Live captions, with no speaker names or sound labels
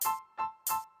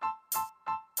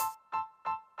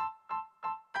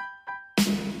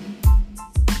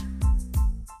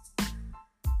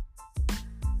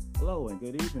Hello and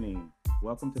good evening.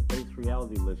 Welcome to Face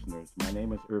Reality listeners. My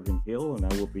name is Irving Hill and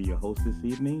I will be your host this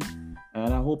evening.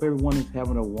 And I hope everyone is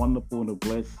having a wonderful and a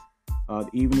blessed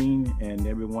evening and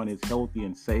everyone is healthy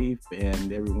and safe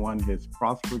and everyone has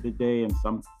prospered today in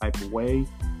some type of way.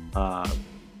 Uh,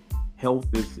 Health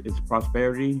is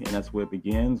prosperity and that's where it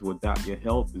begins. Without your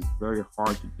health, it's very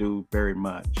hard to do very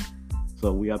much.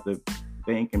 So we have to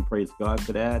thank and praise God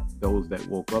for that. Those that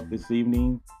woke up this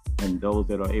evening and those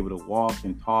that are able to walk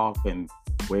and talk and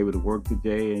were able to work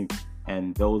today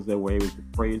and those that were able to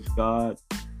praise God,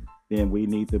 then we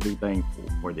need to be thankful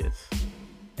for this.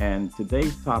 And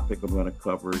today's topic I'm going to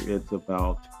cover is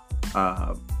about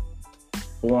uh,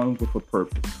 born with a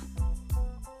purpose.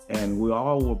 And we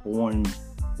all were born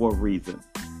for a reason.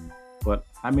 But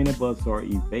how many of us are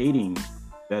evading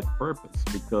that purpose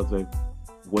because of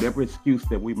whatever excuse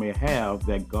that we may have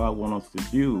that God wants us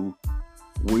to do?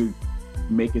 We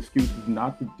make excuses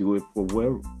not to do it for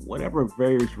whatever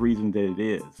various reason that it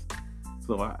is.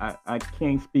 So I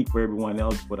can't speak for everyone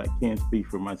else, but I can speak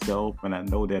for myself, and I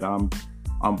know that I'm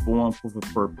born with a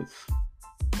purpose,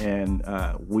 and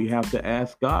we have to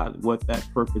ask God what that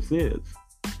purpose is.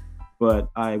 But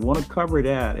I want to cover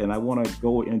that, and I want to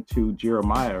go into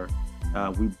Jeremiah.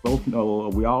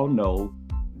 We all know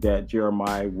that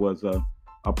Jeremiah was a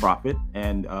prophet,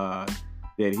 and that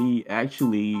he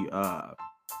actually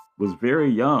was very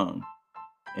young,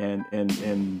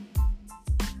 and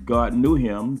God knew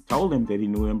him, told him that he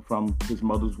knew him from his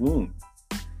mother's womb,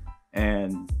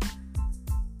 and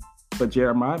but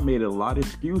Jeremiah made a lot of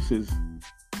excuses.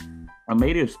 I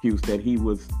made an excuse that he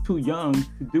was too young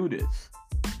to do this.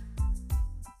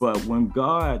 But when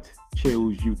God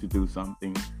chose you to do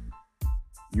something,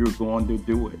 you're going to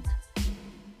do it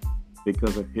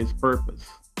because of his purpose.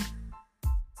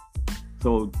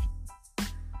 So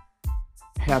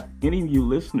have any of you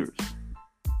listeners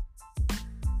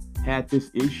had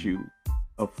this issue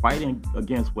of fighting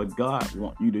against what God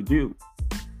wants you to do?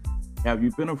 Have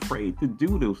you been afraid to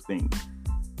do those things?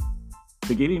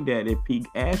 Forgetting that if he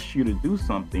asks you to do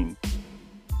something,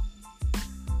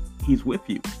 he's with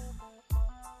you.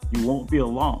 You won't be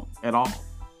alone at all.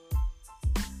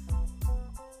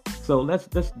 So let's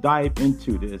dive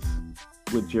into this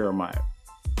with Jeremiah.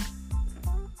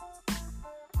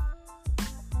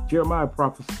 Jeremiah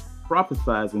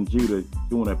prophesies in Judah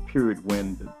during a period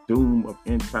when the doom of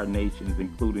entire nations,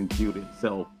 including Judah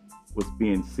itself, was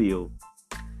being sealed.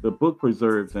 The book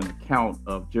preserves an account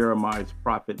of Jeremiah's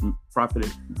prophetic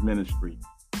ministry,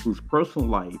 whose personal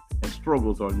life and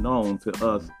struggles are known to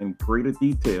us in greater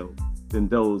detail than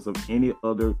those of any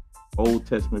other Old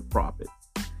Testament prophet.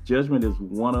 Judgment is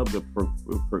one of the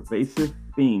pervasive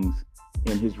themes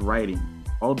in his writing.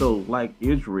 Although, like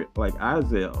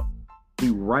Isaiah, he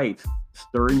writes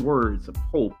stirring words of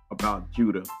hope about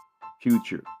Judah's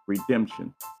future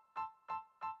redemption.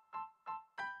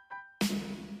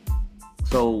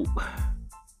 So,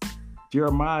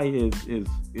 Jeremiah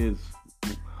is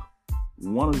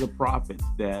one of the prophets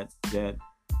that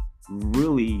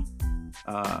really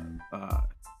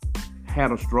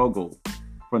had a struggle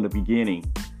from the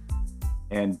beginning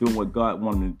and doing what God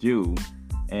wanted to do,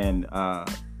 and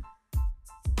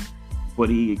but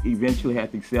he eventually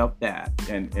had to accept that,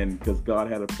 and because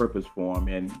God had a purpose for him,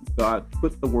 and God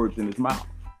put the words in his mouth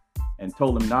and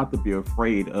told him not to be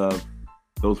afraid of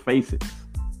those faces.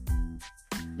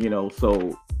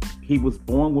 So he was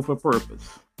born with a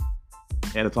purpose,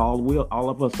 and it's all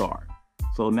of us are.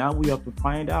 So now we have to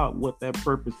find out what that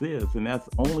purpose is, and that's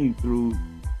only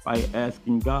by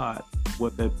asking God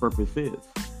what that purpose is.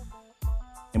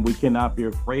 And we cannot be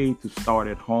afraid to start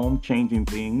at home, changing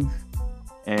things,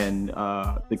 and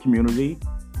the community,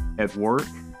 at work,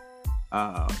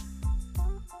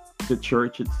 the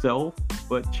church itself.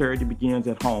 But charity begins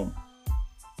at home.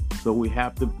 So we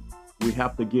have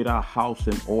to get our house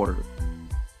in order.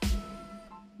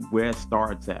 Where it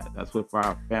starts at. That's with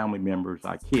our family members,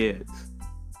 our kids.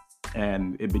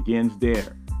 And it begins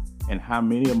there. And how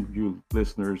many of you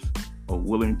listeners are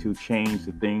willing to change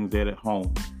the things that at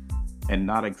home and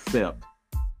not accept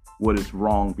what is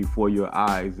wrong before your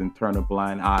eyes and turn a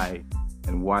blind eye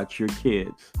and watch your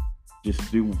kids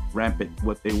just do rampant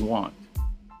what they want?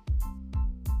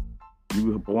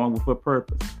 You were born with a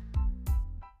purpose,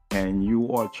 and you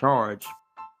are charged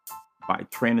by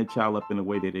training a child up in the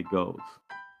way that it goes.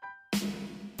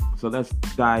 So let's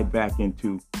dive back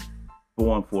into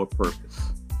born for a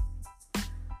purpose.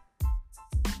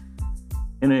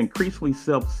 In an increasingly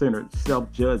self-centered,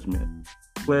 self-judgment,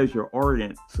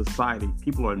 pleasure-oriented society,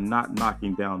 people are not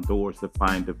knocking down doors to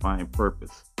find defined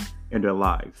purpose in their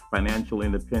lives. Financial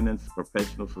independence,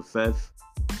 professional success,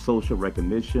 social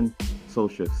recognition,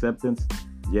 social acceptance,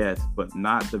 Yes, but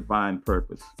not divine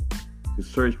purpose. To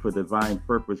search for divine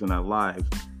purpose in our lives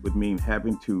would mean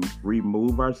having to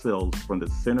remove ourselves from the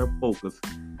center focus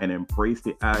and embrace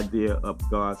the idea of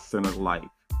God's centered life,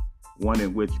 one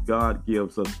in which God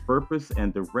gives us purpose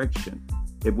and direction.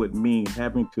 It would mean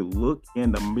having to look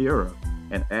in the mirror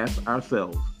and ask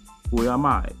ourselves, who am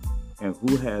I and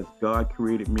who has God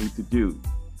created me to do?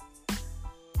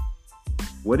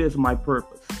 What is my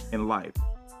purpose in life?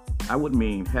 I would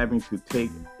mean having to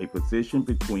take a position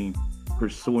between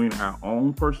pursuing our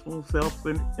own personal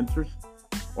self-interest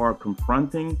or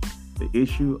confronting the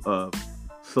issue of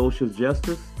social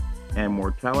justice and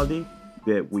mortality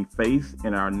that we face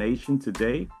in our nation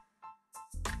today.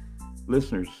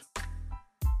 Listeners,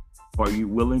 are you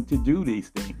willing to do these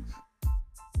things?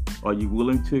 Are you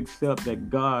willing to accept that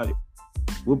God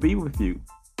will be with you?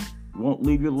 He won't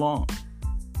leave you alone.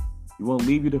 He won't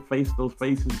leave you to face those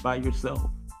faces by yourself,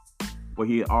 where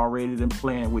He already done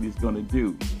planned what He's going to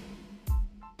do.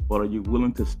 But are you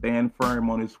willing to stand firm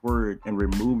on His word and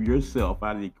remove yourself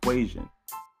out of the equation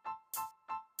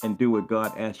and do what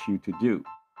God asks you to do?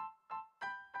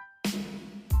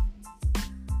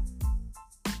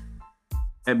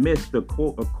 Amidst the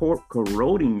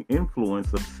corroding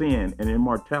influence of sin and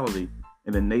immortality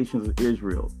in the nations of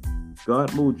Israel,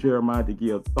 God moved Jeremiah to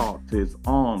give thought to his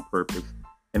own purpose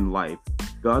in life.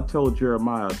 God told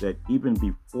Jeremiah that even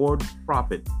before the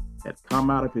prophet had come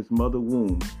out of his mother's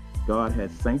womb, God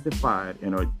had sanctified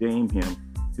and ordained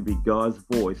him to be God's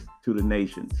voice to the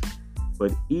nations.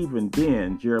 But even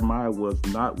then, Jeremiah was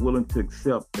not willing to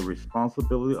accept the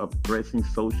responsibility of addressing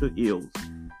social ills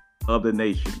of the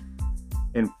nation.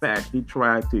 In fact, he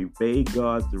tried to evade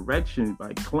God's direction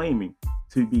by claiming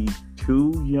to be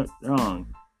too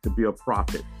young to be a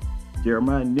prophet.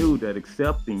 Jeremiah knew that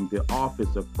accepting the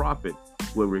office of prophet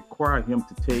would require him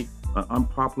to take an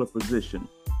unpopular position,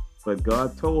 but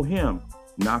God told him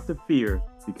not to fear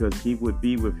because He would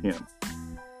be with him.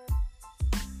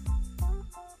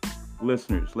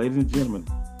 Listeners, ladies and gentlemen,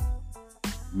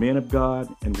 men of God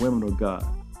and women of God,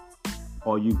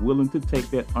 are you willing to take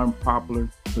that unpopular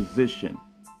position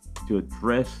to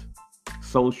address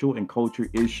social and culture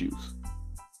issues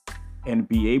and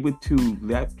be able to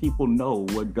let people know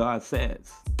what God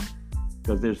says?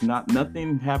 Because there's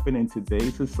nothing happening in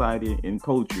today's society and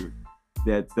culture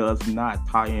that does not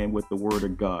tie in with the Word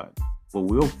of God. But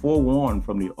we're forewarned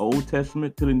from the Old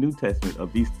Testament to the New Testament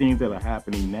of these things that are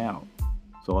happening now.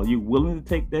 So are you willing to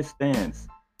take that stance?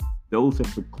 Those that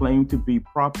proclaim to be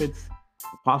prophets,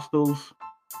 apostles,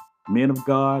 men of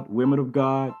God, women of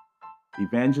God,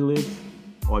 evangelists,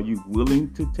 are you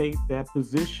willing to take that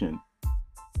position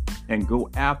and go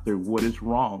after what is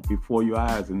wrong before your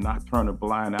eyes and not turn a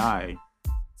blind eye?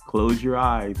 Close your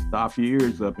eyes, stop your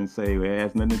ears up and say, well, it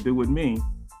has nothing to do with me.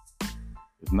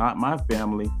 It's not my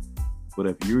family. But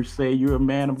if you say you're a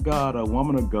man of God, a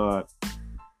woman of God,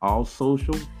 all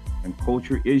social and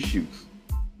culture issues,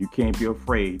 you can't be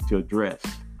afraid to address.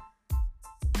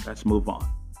 Let's move on.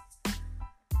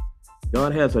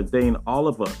 God has ordained all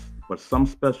of us for some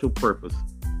special purpose.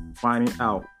 Finding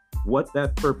out what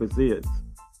that purpose is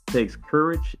takes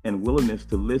courage and willingness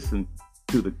to listen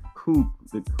to the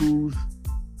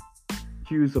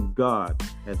cues of God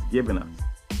has given us,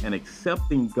 and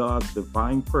accepting God's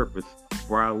divine purpose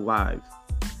for our lives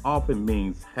often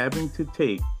means having to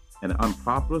take an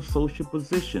unpopular social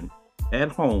position at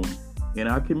home, in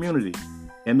our community,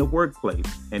 in the workplace,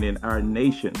 and in our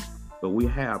nation. But we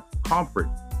have comfort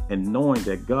in knowing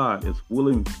that God is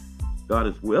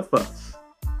with us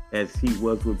as He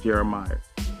was with Jeremiah.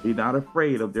 Be not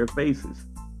afraid of their faces,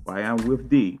 for I am with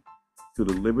thee to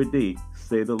deliver thee,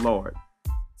 say the Lord.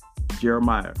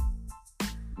 Jeremiah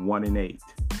 1:8.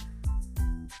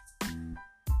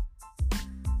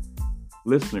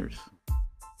 Listeners,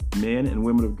 men and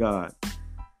women of God,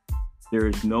 there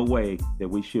is no way that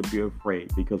we should be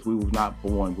afraid because we were not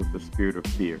born with the spirit of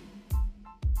fear.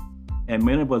 And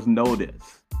many of us know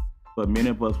this, but many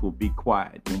of us will be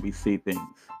quiet when we see things.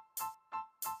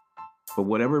 For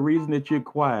whatever reason that you're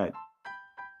quiet,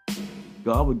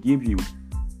 God will give you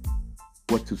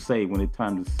what to say when it's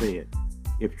time to say it.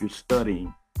 If you're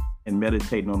studying and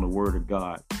meditating on the Word of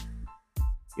God,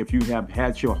 if you have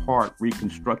had your heart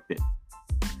reconstructed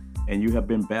and you have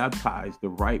been baptized the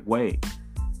right way,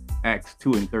 Acts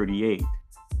 2:38,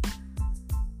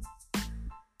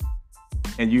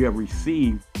 and you have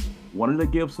received one of the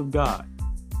gifts of God,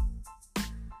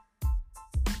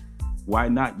 why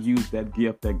not use that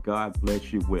gift that God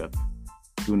bless you with?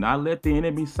 Do not let the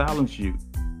enemy silence you.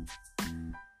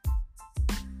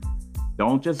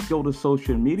 Don't just go to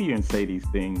social media and say these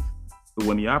things, but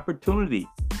when the opportunity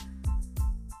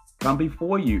come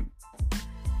before you,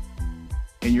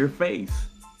 in your face.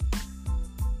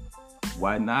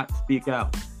 Why not speak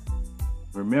out?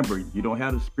 Remember, you don't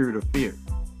have the spirit of fear.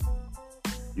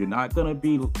 You're not going to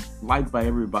be liked by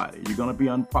everybody. You're going to be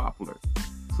unpopular.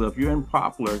 So if you're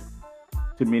unpopular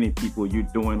to many people, you're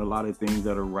doing a lot of things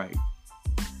that are right.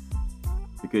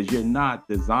 Because you're not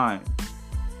designed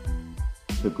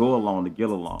to go along to get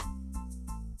along.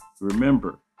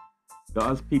 Remember,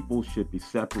 God's people should be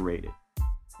separated,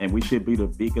 and we should be the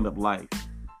beacon of life.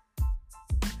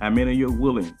 How many of you are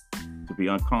willing to be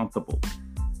uncomfortable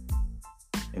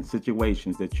in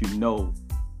situations that you know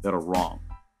that are wrong?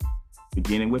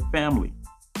 Beginning with family,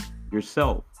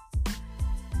 yourself,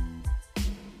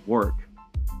 work,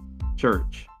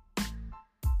 church.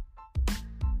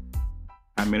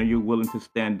 How many of you are willing to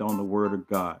stand on the word of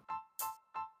God?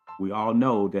 We all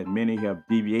know that many have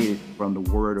deviated from the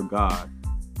word of God,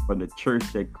 from the church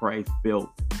that Christ built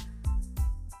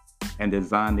and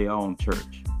designed their own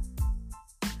church.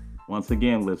 Once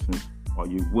again, listeners, are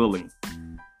you willing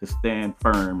to stand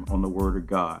firm on the word of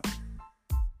God?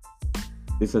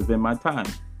 This has been my time,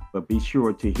 but be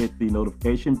sure to hit the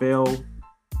notification bell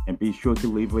and be sure to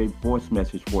leave a voice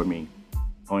message for me.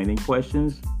 On any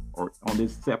questions or on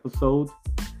this episode,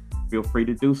 feel free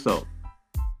to do so.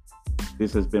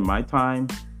 This has been my time.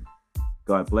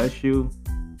 God bless you.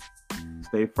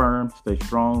 Stay firm, stay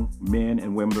strong, men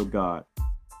and women of God.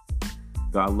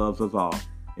 God loves us all.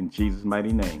 In Jesus'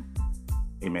 mighty name,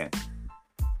 amen.